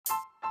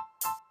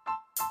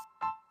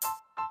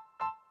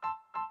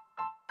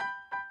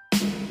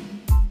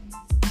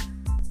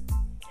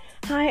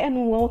Hi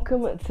and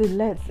welcome to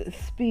Let's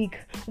Speak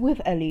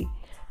with Ellie.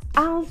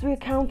 As we're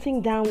counting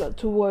down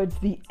towards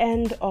the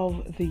end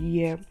of the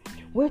year,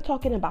 we're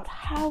talking about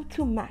how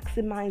to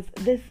maximize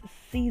this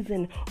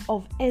season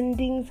of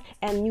endings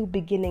and new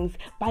beginnings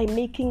by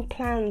making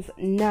plans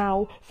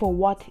now for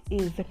what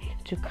is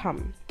to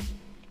come.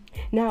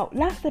 Now,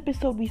 last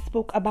episode we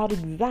spoke about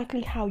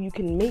exactly how you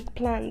can make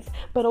plans,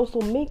 but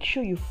also make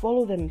sure you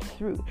follow them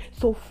through.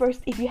 So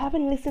first, if you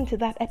haven't listened to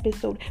that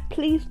episode,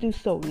 please do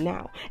so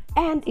now.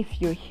 And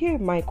if you're here,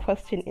 my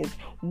question is,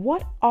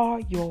 what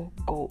are your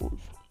goals?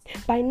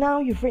 By now,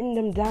 you've written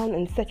them down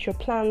and set your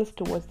plans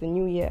towards the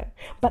new year.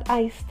 But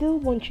I still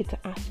want you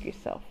to ask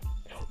yourself,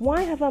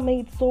 why have I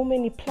made so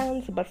many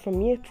plans, but from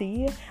year to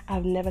year,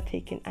 I've never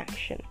taken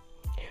action?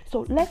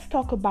 So let's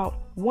talk about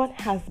what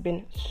has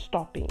been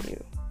stopping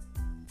you.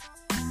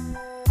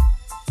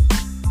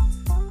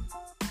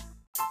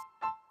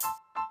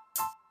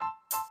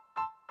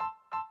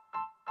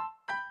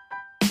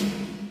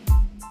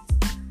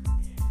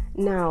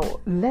 Now,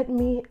 let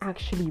me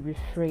actually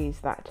rephrase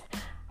that.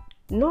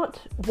 Not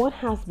what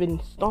has been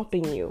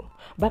stopping you,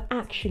 but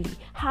actually,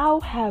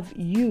 how have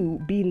you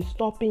been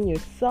stopping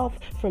yourself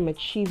from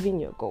achieving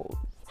your goals?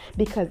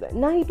 Because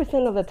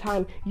 90% of the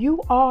time,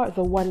 you are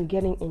the one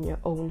getting in your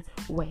own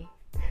way.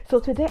 So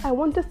today, I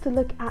want us to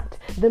look at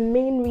the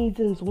main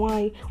reasons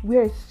why we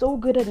are so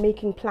good at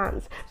making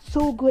plans,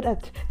 so good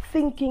at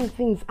thinking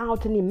things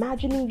out and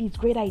imagining these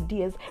great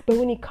ideas, but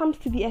when it comes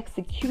to the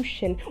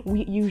execution,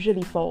 we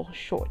usually fall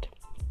short.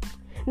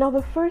 Now,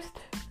 the first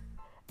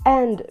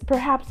and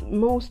perhaps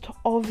most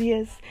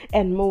obvious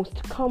and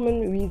most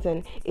common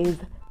reason is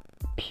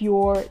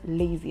pure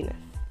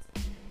laziness,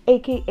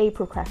 aka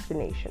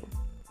procrastination.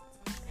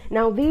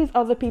 Now, these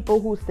are the people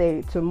who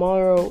say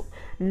tomorrow,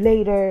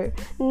 later,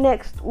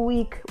 next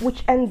week,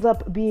 which ends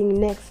up being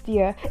next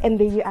year and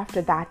the year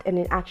after that, and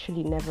it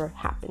actually never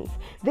happens.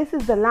 This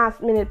is the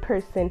last minute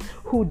person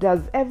who does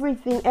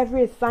everything,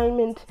 every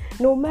assignment,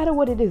 no matter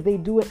what it is, they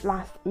do it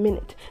last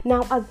minute.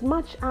 Now, as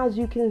much as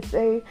you can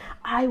say,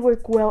 I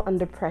work well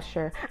under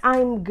pressure,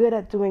 I'm good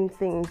at doing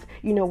things,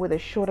 with a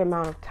short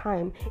amount of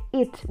time,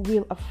 it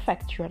will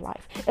affect your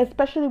life,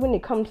 especially when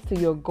it comes to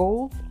your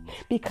goals,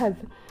 because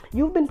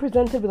you've been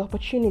presented with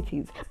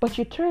opportunities, but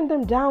you turn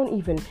them down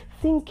even,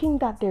 thinking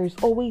that there's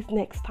always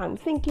next time,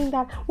 thinking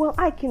that, well,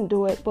 I can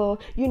do it. Well,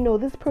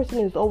 this person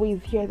is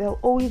always here. They'll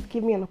always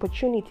give me an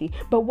opportunity.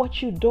 But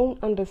what you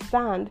don't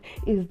understand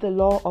is the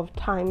law of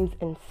times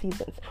and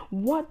seasons.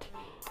 What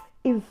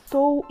is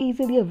so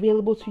easily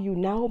available to you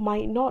now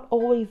might not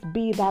always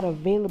be that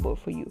available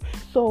for you.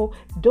 So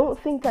don't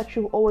think that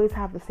you'll always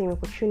have the same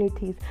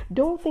opportunities.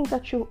 Don't think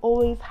that you'll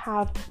always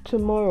have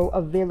tomorrow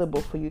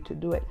available for you to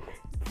do it.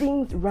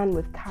 Things run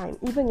with time.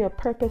 Even your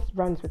purpose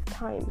runs with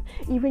time.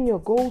 Even your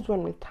goals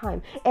run with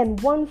time.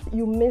 And once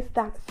you miss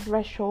that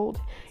threshold,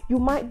 you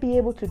might be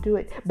able to do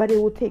it, but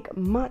it will take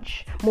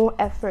much more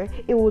effort.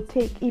 It will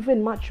take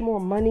even much more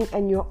money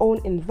and your own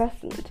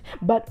investment.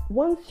 But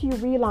once you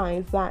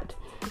realize that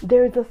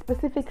there is a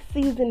specific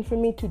season for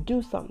me to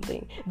do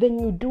something, then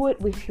you do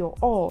it with your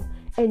all,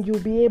 and you'll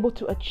be able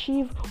to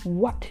achieve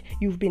what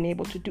you've been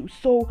able to do.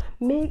 So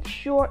make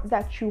sure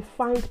that you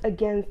fight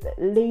against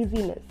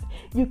laziness.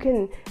 You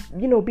can,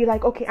 be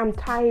like, okay, I'm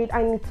tired,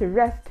 I need to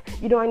rest,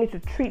 I need to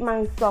treat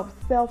myself,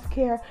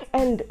 self-care,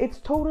 and it's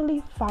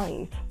totally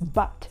fine.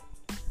 But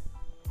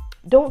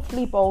don't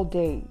sleep all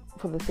day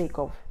for the sake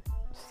of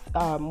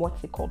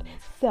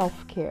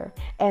self-care,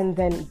 and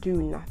then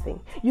do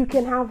nothing. You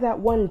can have that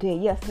one day.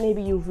 Yes,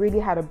 maybe you've really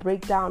had a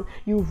breakdown,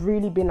 you've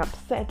really been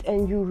upset,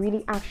 and you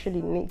really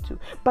actually need to.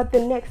 But the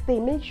next day,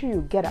 make sure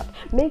you get up.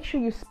 Make sure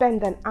you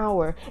spend an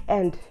hour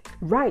and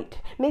write.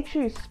 Make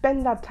sure you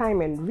spend that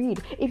time and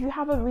read. If you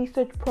have a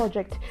research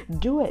project,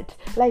 do it.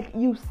 Like,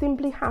 you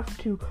simply have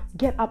to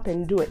get up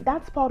and do it.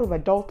 That's part of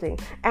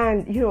adulting.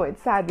 And,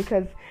 it's sad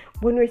because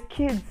when we're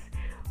kids,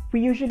 we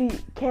usually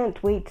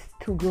can't wait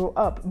to grow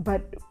up,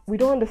 but we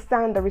don't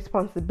understand the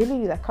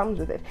responsibility that comes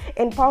with it.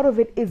 And part of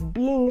it is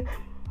being,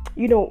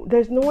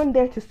 there's no one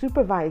there to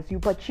supervise you,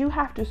 but you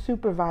have to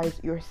supervise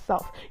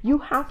yourself. You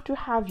have to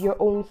have your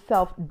own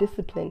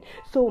self-discipline.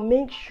 So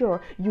make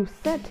sure you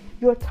set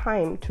your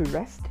time to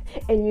rest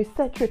and you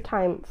set your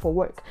time for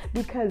work,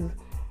 because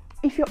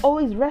if you're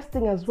always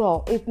resting as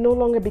well, it no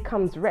longer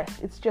becomes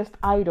rest. It's just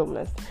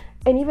idleness.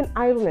 And even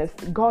idleness,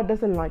 God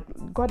doesn't like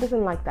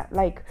that.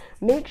 Like,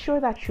 make sure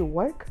that you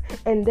work,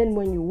 and then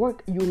when you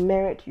work, you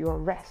merit your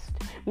rest.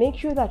 Make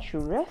sure that you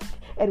rest,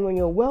 and when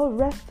you're well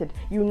rested,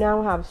 you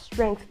now have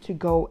strength to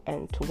go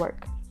and to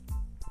work.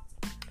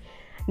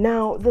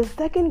 Now, the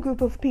second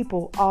group of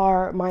people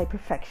are my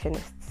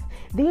perfectionists.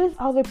 These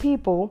are the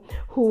people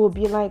who will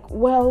be like,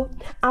 well,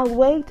 I'll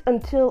wait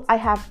until I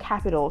have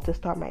capital to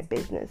start my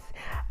business.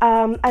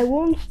 I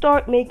won't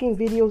start making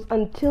videos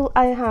until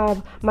I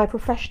have my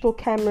professional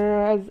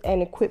cameras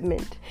and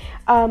equipment.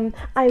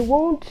 I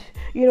won't,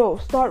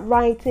 start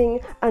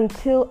writing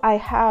until I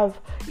have,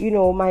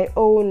 my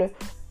own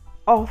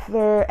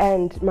author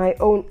and my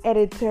own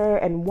editor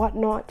and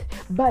whatnot.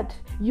 But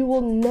You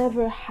will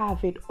never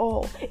have it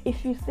all.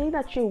 If you say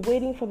that you're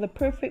waiting for the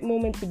perfect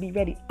moment to be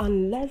ready,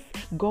 unless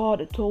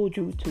God told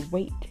you to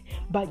wait,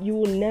 but you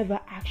will never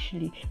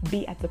actually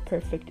be at the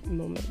perfect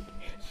moment.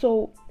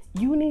 So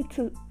you need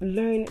to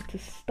learn to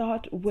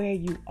start where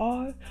you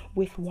are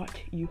with what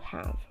you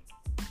have.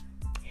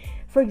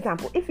 For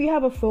example, if you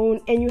have a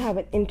phone and you have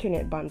an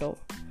internet bundle,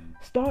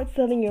 start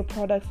selling your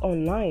products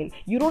online.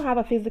 You don't have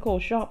a physical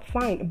shop,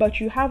 fine, but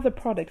you have the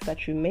products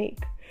that you make.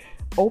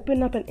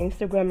 Open up an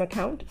Instagram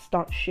account,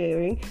 start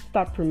sharing,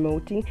 start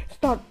promoting,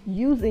 start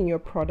using your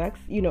products.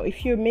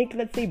 If you make,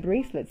 let's say,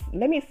 bracelets,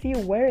 let me see you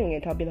wearing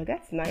it. I'll be like,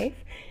 that's nice.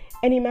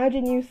 And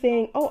imagine you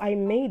saying, oh, I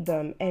made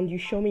them, and you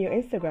show me your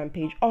Instagram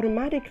page.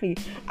 Automatically,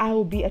 I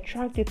will be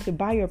attracted to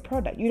buy your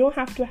product. You don't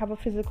have to have a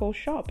physical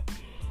shop.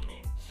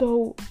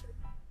 So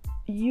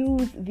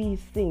use these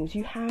things.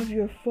 You have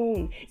your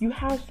phone, you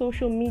have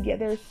social media.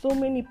 There are so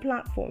many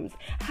platforms.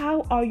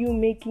 How are you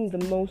making the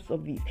most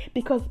of these?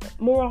 Because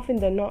more often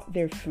than not,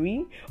 they're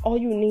free. All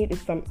you need is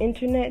some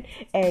internet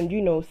and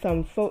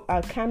some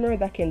camera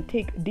that can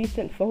take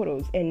decent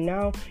photos, and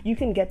now you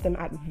can get them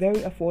at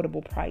very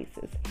affordable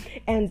prices.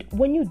 And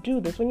when you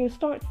do this, when you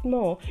start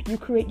small, you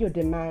create your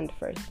demand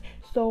first.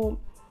 So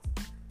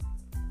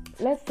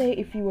let's say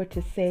if you were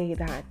to say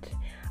that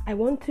I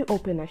want to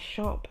open a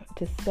shop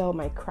to sell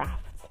my crafts,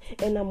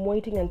 and I'm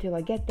waiting until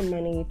I get the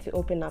money to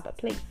open up a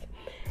place.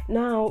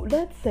 Now,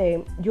 let's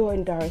say you're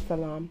in Dar es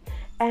Salaam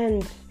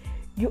and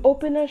you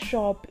open a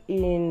shop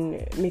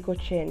in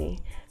Mikocheni,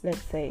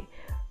 let's say.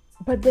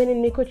 But then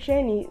in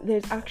Mikocheni,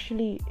 there's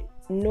actually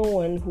no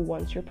one who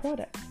wants your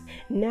product.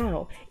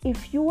 Now,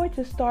 if you were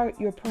to start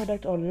your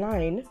product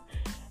online,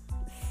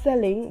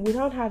 selling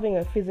without having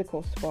a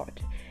physical spot,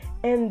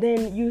 and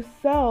then you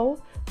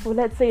sell for,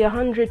 let's say,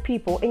 100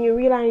 people, and you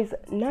realize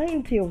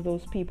 90 of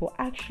those people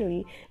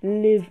actually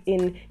live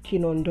in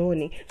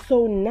Kinondoni.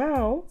 So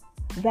now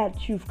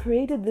that you've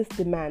created this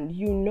demand,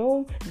 you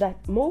know that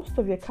most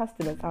of your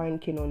customers are in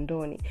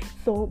Kinondoni.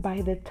 So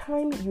by the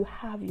time you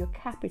have your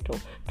capital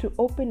to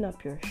open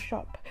up your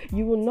shop,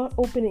 you will not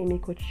open it in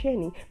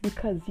Mikocheni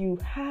because you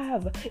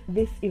have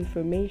this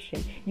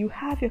information. You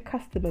have your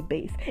customer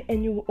base,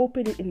 and you will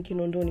open it in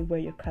Kinondoni where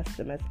your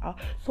customers are.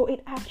 So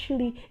it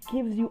actually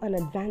gives you an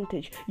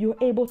advantage. You're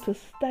able to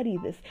study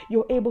this.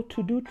 You're able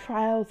to do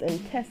trials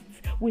and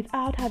tests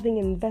without having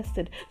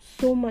invested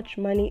so much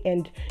money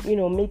and,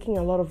 making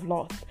a lot of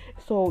loss.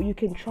 So you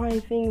can try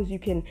things, you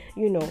can,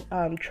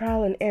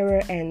 trial and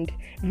error and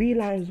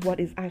realize what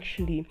is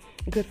actually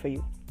good for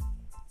you.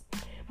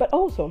 But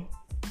also,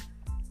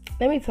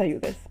 let me tell you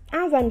this.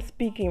 As I'm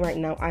speaking right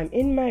now, I'm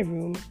in my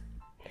room.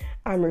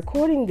 I'm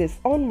recording this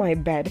on my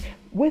bed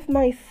with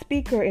my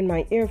speaker in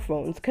my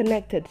earphones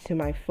connected to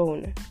my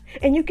phone.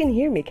 And you can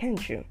hear me,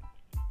 can't you?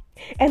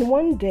 And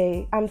one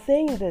day, I'm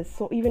saying this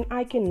so even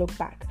I can look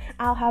back.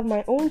 I'll have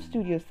my own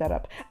studio set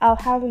up. I'll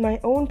have my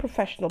own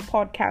professional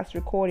podcast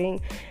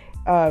recording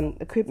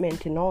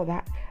equipment and all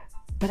that.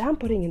 But I'm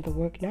putting in the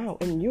work now,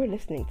 and you're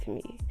listening to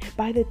me.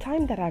 By the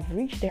time that I've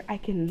reached there, I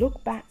can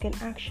look back and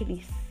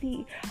actually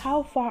see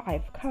how far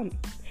I've come.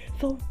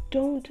 So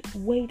don't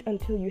wait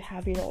until you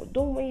have it all.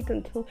 Don't wait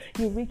until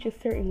you reach a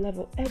certain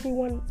level.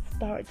 Everyone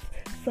starts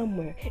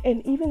somewhere.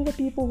 And even the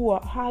people who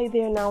are high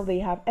there now, they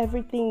have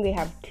everything. They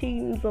have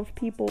teams of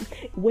people.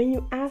 When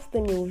you ask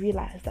them, you'll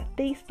realize that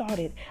they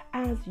started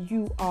as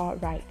you are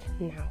right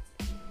now.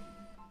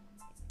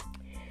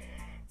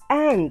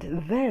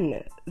 And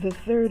then the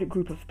third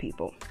group of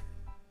people.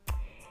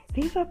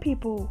 These are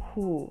people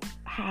who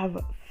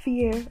have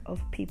fear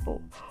of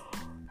people.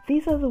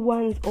 These are the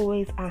ones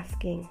always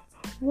asking,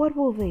 what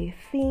will they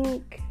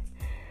think?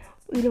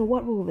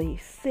 What will they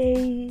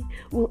say?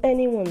 Will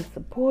anyone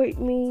support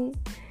me?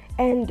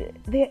 And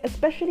they're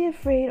especially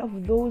afraid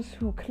of those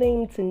who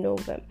claim to know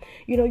them.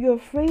 You're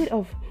afraid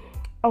of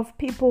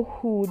people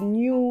who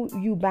knew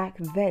you back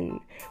then.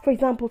 For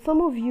example,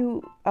 some of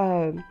you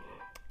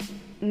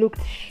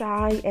looked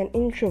shy and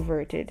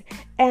introverted,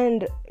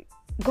 and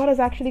God has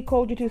actually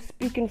called you to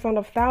speak in front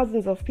of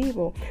thousands of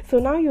people. So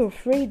now you're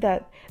afraid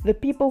that the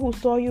people who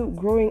saw you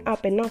growing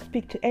up and not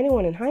speak to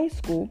anyone in high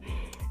school,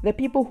 the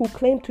people who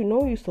claim to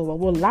know you so well,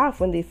 will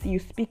laugh when they see you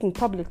speaking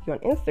publicly on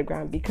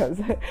Instagram because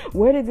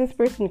where did this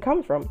person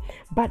come from?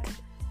 But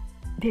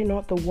they're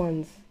not the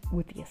ones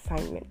with the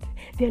assignment.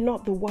 They're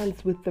not the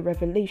ones with the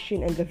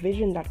revelation and the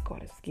vision that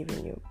God has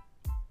given you.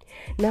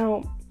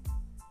 Now,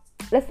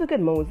 let's look at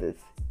Moses.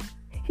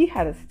 He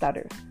had a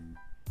stutter.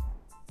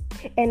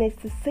 And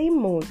it's the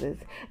same Moses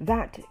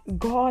that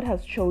God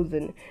has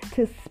chosen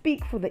to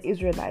speak for the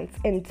Israelites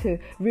and to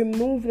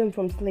remove them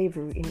from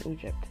slavery in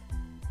Egypt.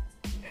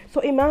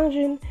 So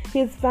imagine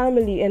his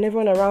family and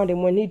everyone around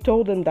him when he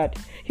told them that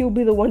he'll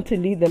be the one to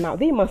lead them out.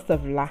 They must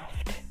have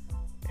laughed.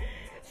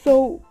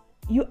 So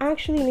you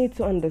actually need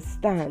to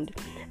understand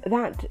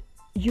that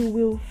you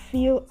will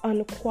feel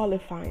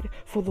unqualified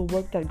for the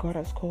work that God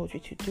has called you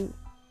to do.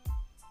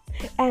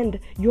 And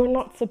you're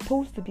not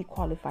supposed to be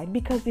qualified,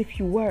 because if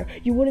you were,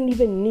 you wouldn't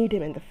even need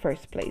him in the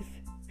first place.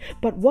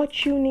 But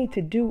what you need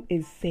to do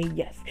is say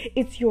yes.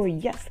 It's your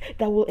yes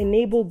that will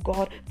enable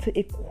God to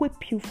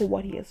equip you for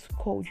what He has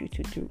called you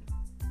to do.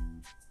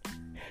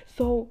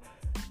 So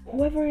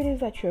whoever it is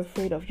that you're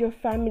afraid of, your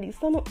family,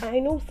 I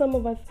know some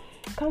of us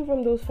come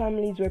from those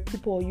families where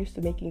people are used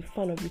to making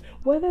fun of you,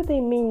 whether they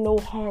mean no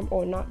harm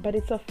or not, but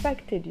it's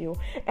affected you.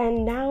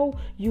 And now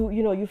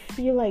you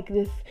feel like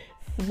this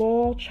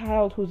small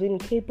child who's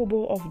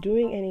incapable of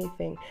doing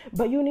anything.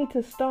 But you need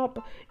to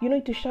stop. You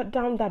need to shut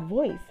down that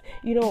voice.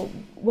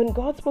 When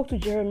God spoke to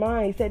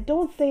Jeremiah, He said,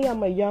 "Don't say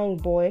I'm a young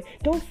boy.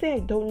 Don't say I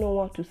don't know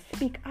what to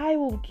speak. I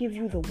will give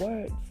you the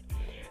words."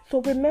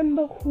 So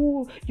remember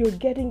who you're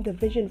getting the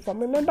vision from.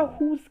 Remember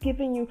who's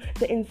giving you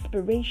the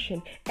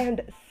inspiration,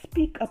 and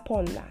speak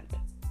upon that.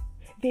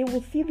 They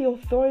will see the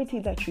authority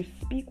that you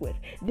speak with.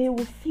 They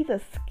will see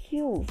the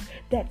skills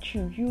that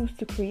you use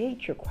to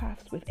create your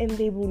crafts with, and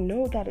they will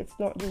know that it's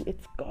not you,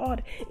 it's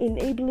God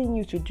enabling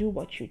you to do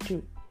what you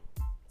do.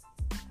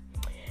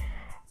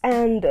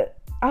 And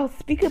I'll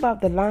speak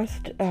about the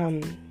last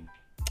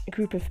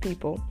group of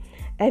people,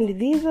 and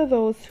these are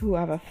those who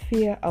have a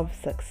fear of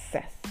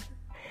success.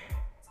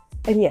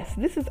 And yes,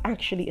 this is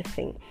actually a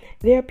thing.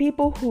 There are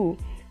people who,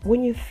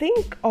 when you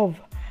think of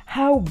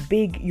how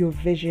big your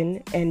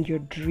vision and your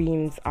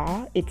dreams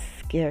are, it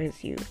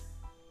scares you.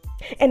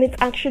 And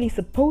it's actually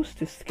supposed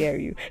to scare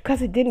you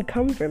because it didn't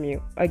come from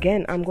you.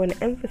 Again, I'm going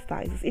to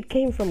emphasize this. It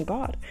came from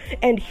God.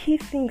 And He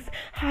thinks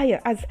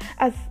higher. As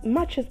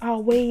much as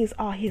our ways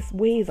are, His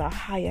ways are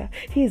higher.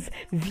 His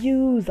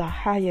views are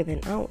higher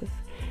than ours.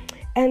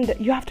 And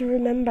you have to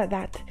remember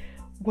that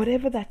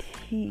whatever that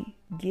He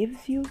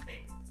gives you,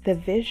 the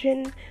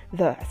vision,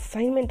 the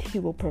assignment, He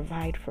will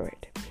provide for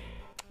it.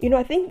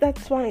 I think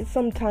that's why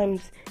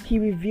sometimes He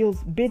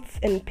reveals bits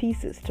and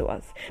pieces to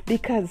us,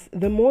 because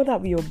the more that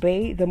we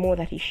obey, the more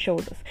that He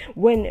shows us.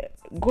 When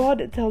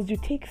God tells you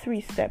take 3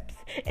 steps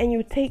and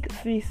you take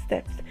 3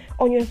 steps,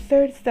 on your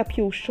 3rd step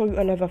He will show you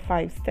another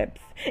 5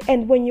 steps.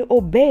 And when you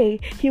obey,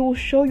 He will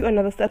show you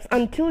another steps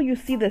until you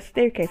see the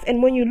staircase.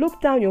 And when you look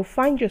down, you'll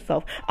find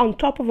yourself on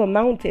top of a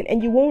mountain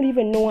and you won't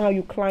even know how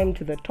you climbed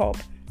to the top.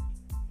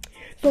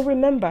 So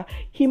remember,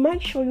 He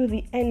might show you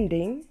the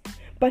ending,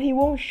 but He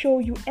won't show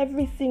you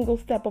every single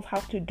step of how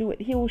to do it.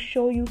 He will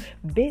show you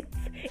bits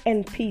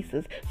and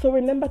pieces. So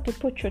remember to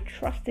put your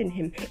trust in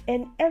Him,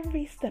 and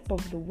every step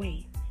of the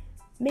way,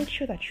 make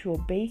sure that you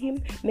obey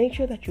Him. Make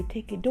sure that you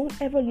take it. Don't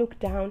ever look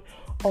down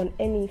on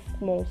any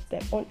small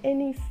step, on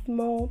any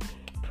small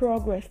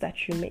progress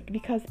that you make,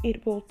 because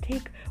it will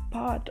take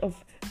part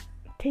of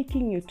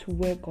taking you to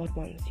where God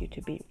wants you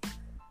to be.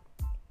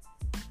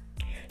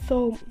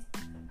 So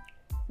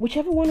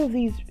whichever one of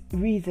these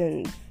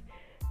reasons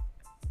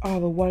are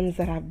the ones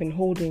that have been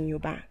holding you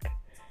back,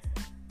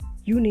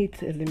 you need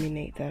to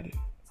eliminate them.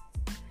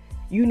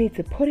 You need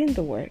to put in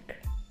the work.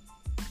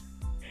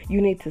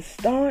 You need to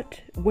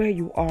start where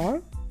you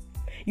are.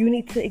 You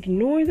need to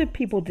ignore the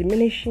people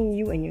diminishing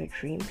you and your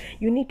dream.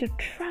 You need to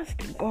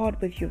trust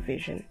God with your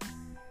vision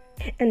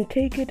and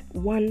take it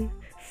one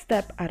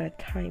step at a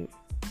time.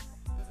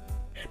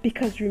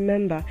 Because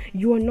remember,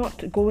 you are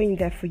not going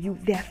there for you.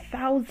 There are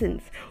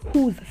thousands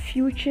whose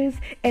futures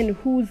and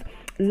whose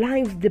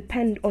lives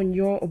depend on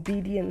your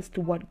obedience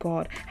to what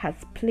God has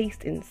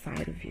placed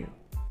inside of you.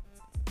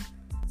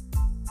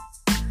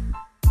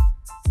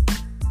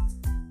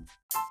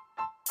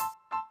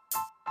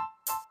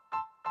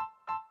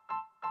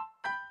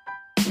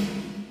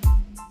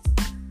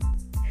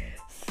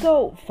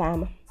 So,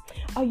 fam,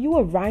 are you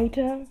a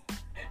writer?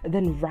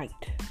 Then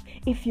write.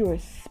 If you're a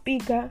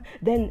speaker,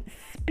 then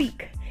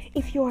speak.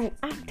 If you're an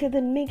actor,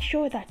 then make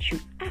sure that you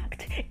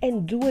act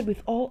and do it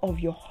with all of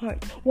your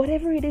heart.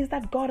 Whatever it is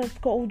that God has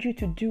called you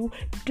to do,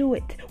 do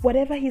it.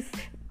 Whatever He's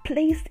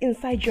placed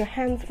inside your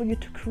hands for you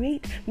to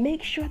create,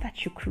 make sure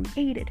that you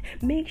create it.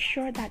 Make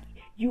sure that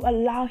you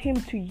allow Him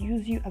to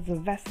use you as a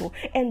vessel,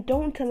 and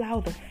don't allow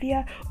the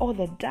fear or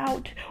the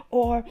doubt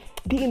or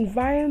the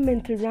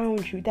environment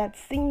around you that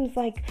seems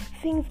like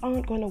things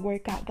aren't going to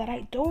work out, that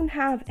I don't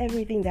have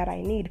everything that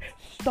I need,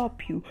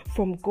 stop you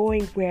from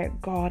going where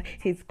God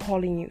is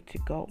calling you to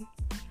go.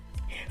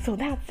 So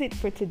that's it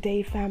for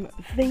today, fam.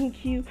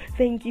 Thank you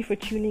for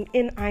tuning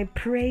in. I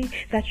pray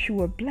that you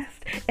were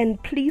blessed,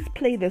 and please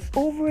play this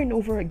over and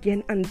over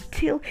again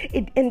until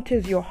it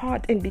enters your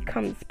heart and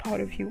becomes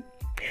part of you.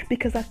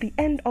 Because at the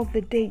end of the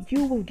day,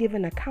 you will give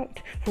an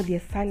account for the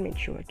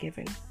assignment you are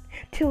given.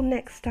 Till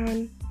next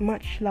time,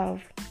 much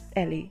love,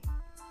 Ellie.